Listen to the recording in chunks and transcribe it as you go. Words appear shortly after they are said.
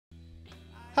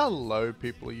Hello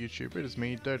people of YouTube, it is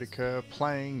me, Dodecur,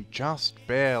 playing Just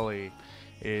Barely.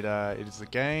 It is a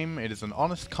game, it is an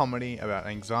honest comedy about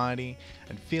anxiety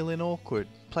and feeling awkward,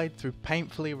 played through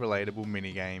painfully relatable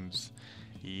minigames.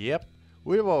 Yep,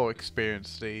 we've all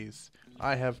experienced these.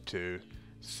 I have too.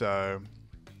 So,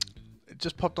 it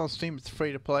just popped on Steam, it's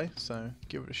free to play, so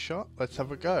give it a shot. Let's have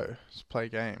a go. Let's play a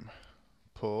game.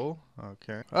 Pull,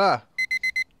 okay.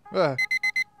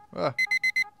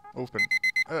 Open.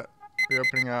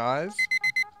 Reopening our eyes.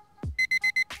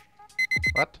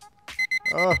 What?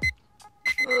 Oh.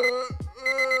 Open.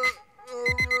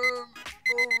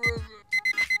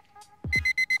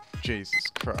 Jesus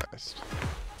Christ.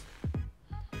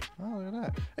 Oh, look at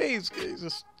that. Hey, he's a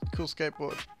cool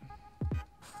skateboard.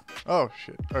 Oh,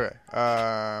 shit. Okay.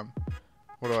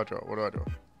 What do I draw?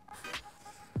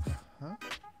 Huh?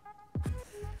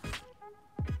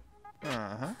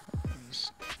 Uh-huh.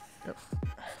 Yep.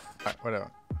 Alright,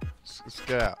 whatever. Let's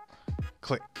get out.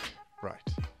 Click. Right.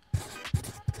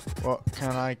 What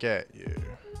can I get you?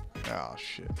 Oh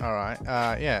shit. Alright.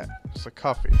 Yeah. It's a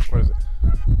coffee. What is it?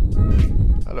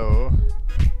 Hello.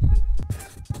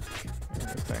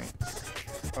 Thanks.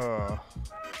 Oh.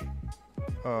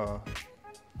 Oh.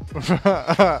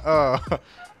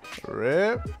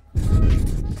 Rip.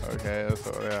 Okay, that's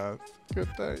all. Yeah. Good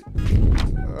thing.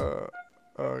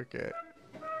 Okay.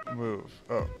 Move.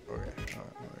 Oh, okay.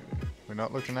 We're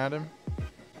not looking at him?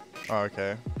 Oh,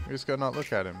 okay. We just gotta not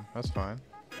look at him. That's fine.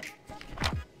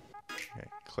 Okay,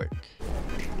 click.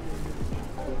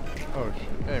 Oh,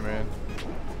 shit. Hey, man.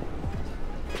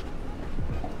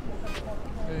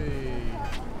 Hey.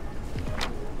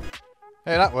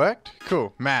 Hey, that worked.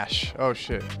 Cool. Mash. Oh,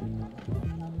 shit.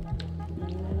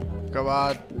 Come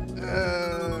on.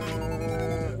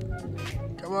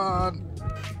 Come on.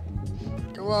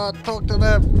 Come on, talk to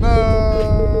them. No.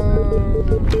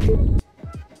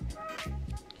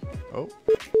 Oh.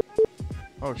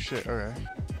 Oh shit. Okay.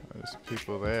 There's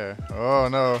people there. Oh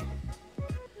no.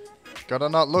 Gotta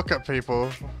not look at people.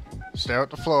 Stare at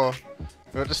the floor.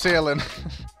 Go at the ceiling.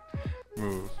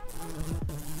 Move.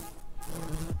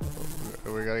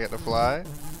 Are we gonna get the fly?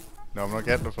 No, I'm not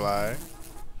getting the fly.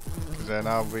 Cause then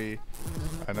I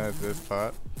know this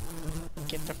part.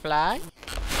 Get the fly?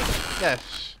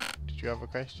 Yes. Did you have a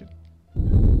question?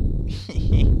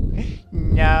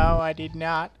 No, I did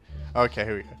not. Okay,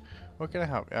 here we go. What can I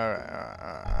help you?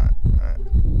 Alright.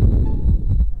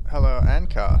 Hello,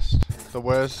 Ancast. The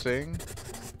worst thing.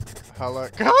 Hello.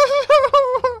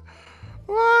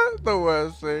 What? The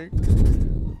worst thing?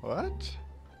 What?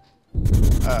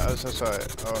 I'm so sorry.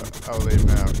 I'll leave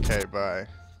now. Okay, bye.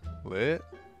 Lit?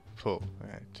 Pull.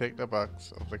 Okay, take the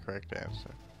box of the correct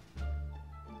answer.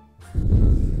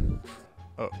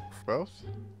 Oh, both?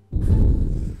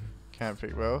 Can't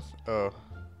pick both? Oh.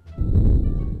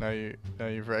 Now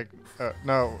you've wrecked.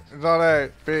 No, it's not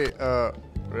A, B,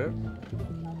 rip.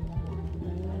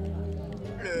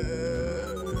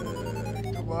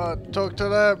 Come on, talk to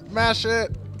them, mash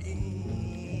it!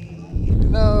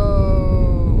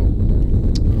 No!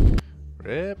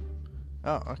 Rip.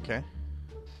 Oh, okay.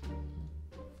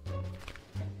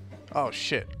 Oh,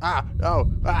 shit. Ah! Oh!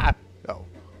 Ah! Oh.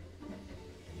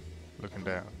 Looking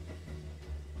down.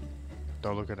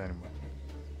 Don't look at anyone.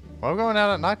 Why are we going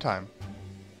out at nighttime?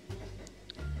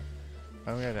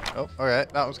 Oh, okay,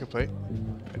 that was complete.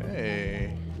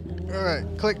 Hey.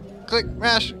 Alright, click,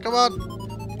 mash, come on!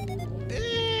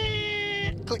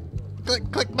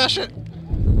 Click, mash it!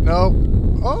 No.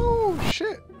 Oh,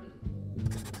 shit.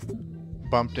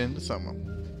 Bumped into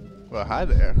someone. Well, hi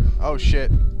there. Oh,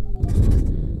 shit.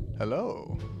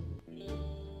 Hello.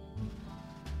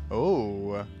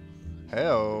 Oh.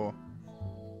 Hell.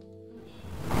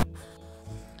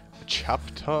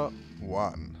 Chapter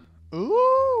 1.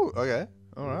 Ooh! Okay.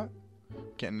 Alright.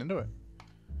 Getting into it.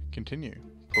 Continue.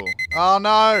 Pull. Oh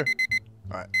no!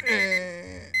 Alright.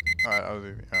 Alright, I was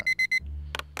easy. Alright.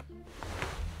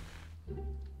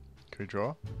 Can we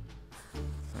draw?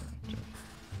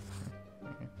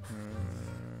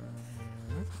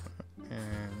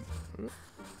 And.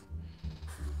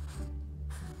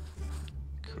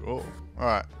 Cool.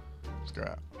 Alright. Let's go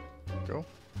out. Go.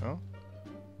 Oh.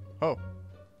 Oh.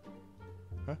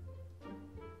 Huh?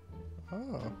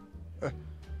 Oh.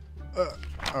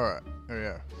 Alright. There we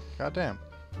go. Goddamn.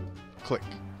 Click.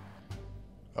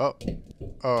 Oh.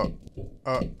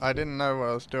 I didn't know what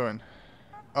I was doing.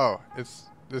 Oh, this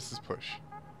is push.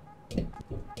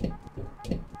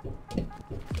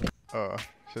 Oh,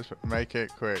 just make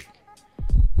it quick.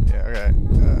 Yeah, okay.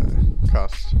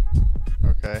 Cost.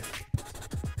 Okay.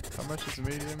 How much is the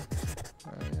medium?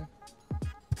 Yeah.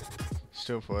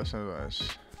 Still for us.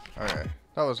 Okay.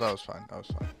 That was fine.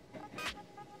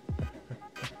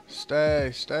 Stay,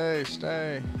 stay,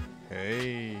 stay.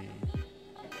 Hey.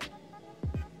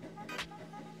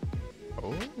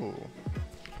 Oh.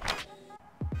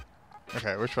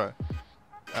 Okay, which one?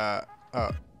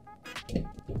 Oh.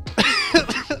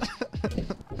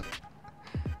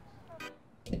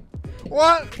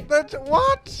 What? That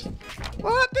what?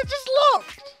 What? They just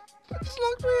locked. They just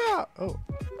locked me out. Oh.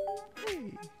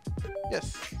 Hey.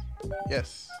 Yes.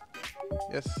 Yes.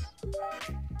 Yes.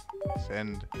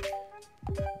 Send.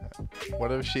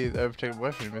 What if she overtaken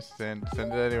away from you, Mr. Send?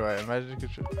 Send it anyway. Imagine you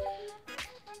could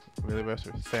really best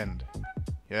send.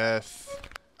 Yes.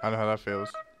 I know how that feels.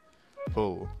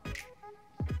 Pull.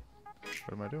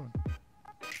 What am I doing?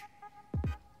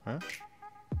 Huh?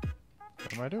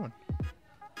 What am I doing?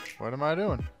 What am I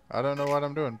doing? I don't know what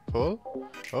I'm doing. Pull.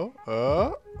 Oh.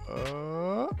 Oh.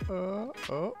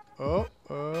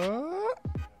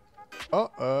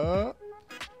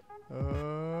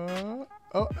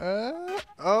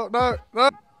 Oh no, no!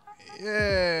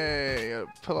 Yay!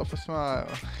 Pull off a smile.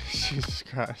 Jesus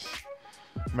Christ.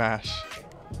 Mash.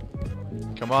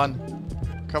 Come on.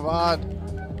 Come on.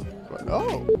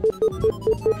 Oh!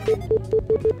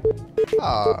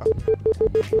 Ah.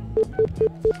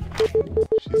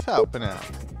 She's helping out.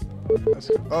 Let's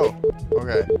go. Oh,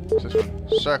 okay. Just one.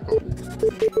 Circle.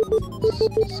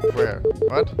 Square.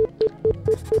 What?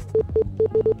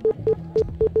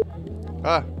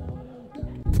 Ah.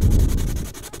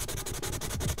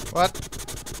 What?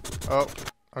 Oh,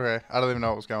 okay. I don't even know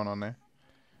what was going on there.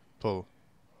 Pull.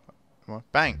 Come on.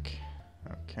 Bank.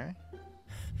 Okay.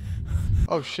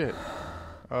 Oh, shit.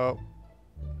 Oh.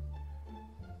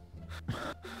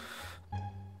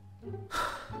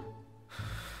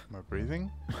 Am I breathing?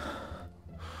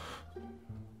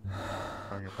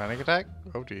 Having a panic attack?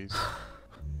 Oh, jeez.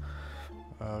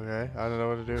 Okay, I don't know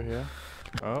what to do here.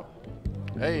 Oh.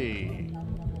 Hey!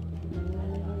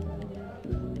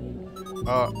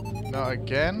 Oh, not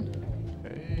again?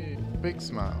 Hey, big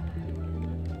smile.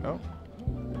 No?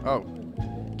 Oh.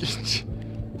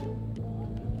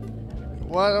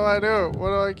 What do I do? What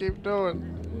do I keep doing?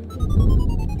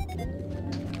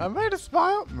 I made a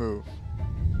smile move.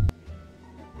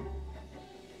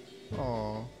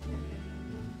 Oh.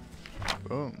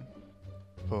 Boom.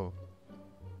 Pull.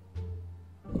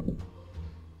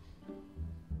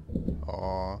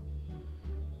 Aw.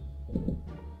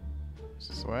 Is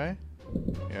this the way?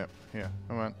 Yep, here.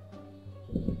 Come on.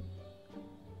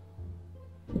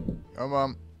 Come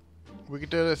on. We can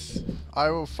do this. I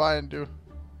will find you.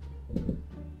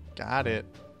 Got it.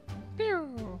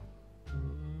 Pew.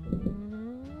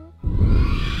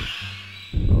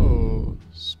 Oh,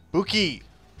 spooky.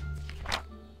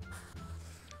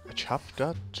 A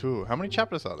chapter 2. How many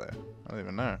chapters are there? I don't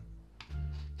even know.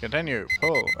 Continue.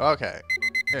 Pull. Okay.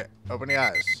 Here. Open the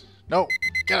eyes. No.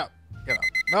 Get up. Get up.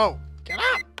 No. Get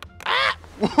up. Ah!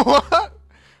 What?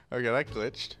 Okay, that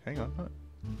glitched. Hang on. What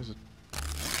is it?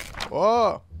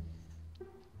 Whoa.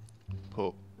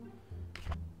 Pull.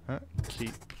 Huh?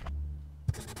 Keep.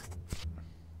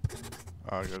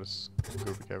 Oh, I gotta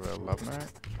scoop together a love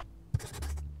note.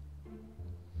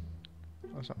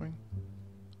 Or something?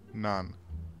 None.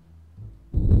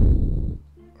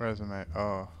 Resume.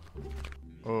 Oh.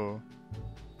 Oh.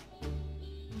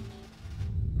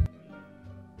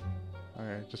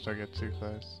 Okay, just don't get too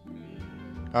close.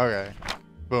 Okay.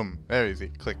 Boom. There easy.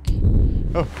 Click.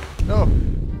 Oh. No.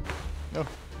 No.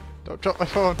 Don't drop my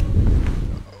phone.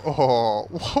 Oh.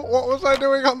 What was I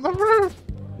doing on the roof?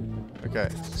 Okay.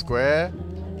 Square.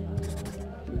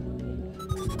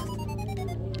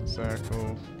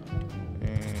 Circle.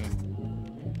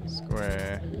 And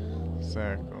square.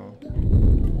 Circle.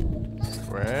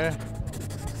 Square.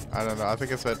 I don't know. I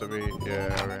think it's meant to be.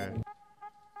 Yeah, okay.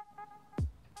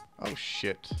 Oh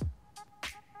shit.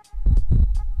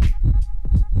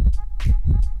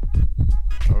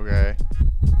 Okay.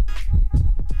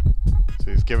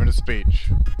 So he's giving a speech.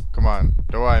 Come on.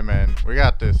 Do I, man? We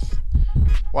got this.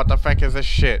 What the fuck is this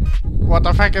shit? What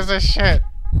the fuck is this shit?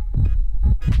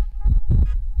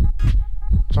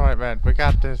 It's alright, man. We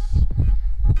got this.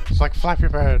 It's like Flappy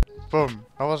Bird. Boom.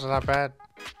 That wasn't that bad.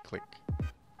 Click.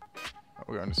 Oh,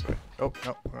 we're going this way. Oh,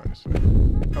 no. We're going this way.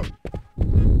 Oh.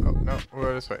 Oh, no. We're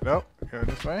going this way. No. We're going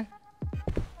this way.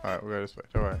 Alright, we're going this way.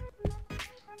 Don't worry.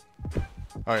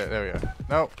 Oh, yeah. There we go.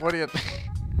 No. What are you...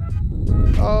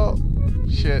 Oh.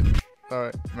 Shit.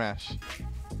 Alright. Mash.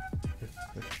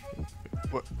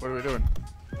 What are we doing?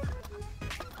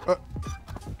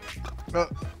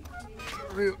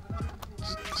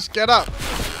 Just get up.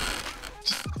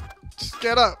 Just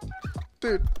get up.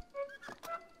 Dude.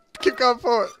 Keep going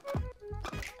forward.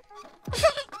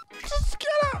 Just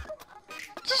get up.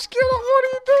 Just get up. What are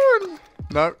you doing?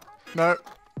 No. No.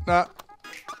 Nah.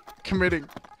 Committing.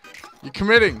 You're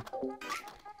committing.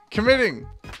 Committing.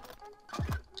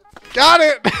 Got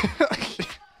it!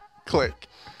 Click.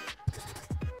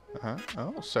 Uh-huh.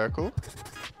 Oh, circle.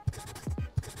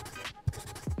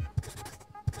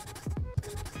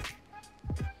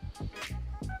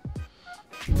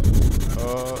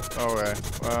 Oh,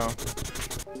 alright. Well.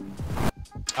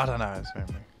 I don't know, it's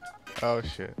memory. Oh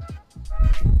shit.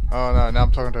 Oh no, now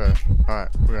I'm talking to her. Alright,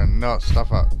 we're gonna nut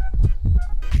stuff up.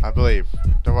 I believe.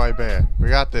 Don't worry, bear. We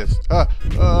got this.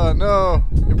 Oh no!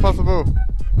 Impossible!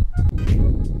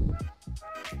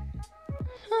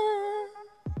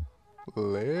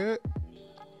 Lit.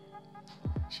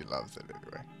 She loves it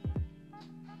anyway.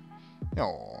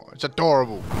 Oh, it's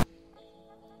adorable.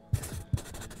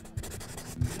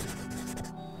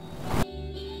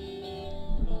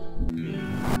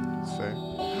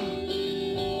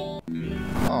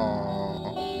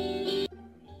 Oh.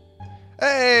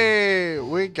 Hey,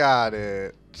 we got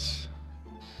it.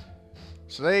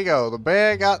 So there you go. The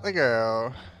bear got the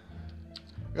girl.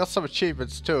 We got some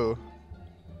achievements too.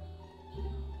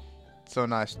 So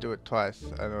nice. Do it twice.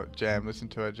 I know. Jam. Listen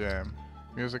to her jam.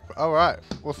 Music. Alright.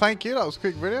 Well, thank you. That was a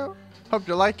quick video. Hope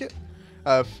you like it.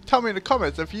 Tell me in the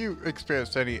comments if you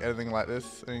experienced anything like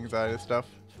this, anxiety stuff.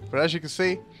 But as you can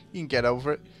see, you can get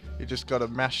over it. You just gotta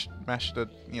mash the,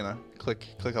 you know, click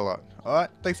a lot. Alright.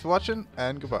 Thanks for watching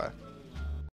and goodbye.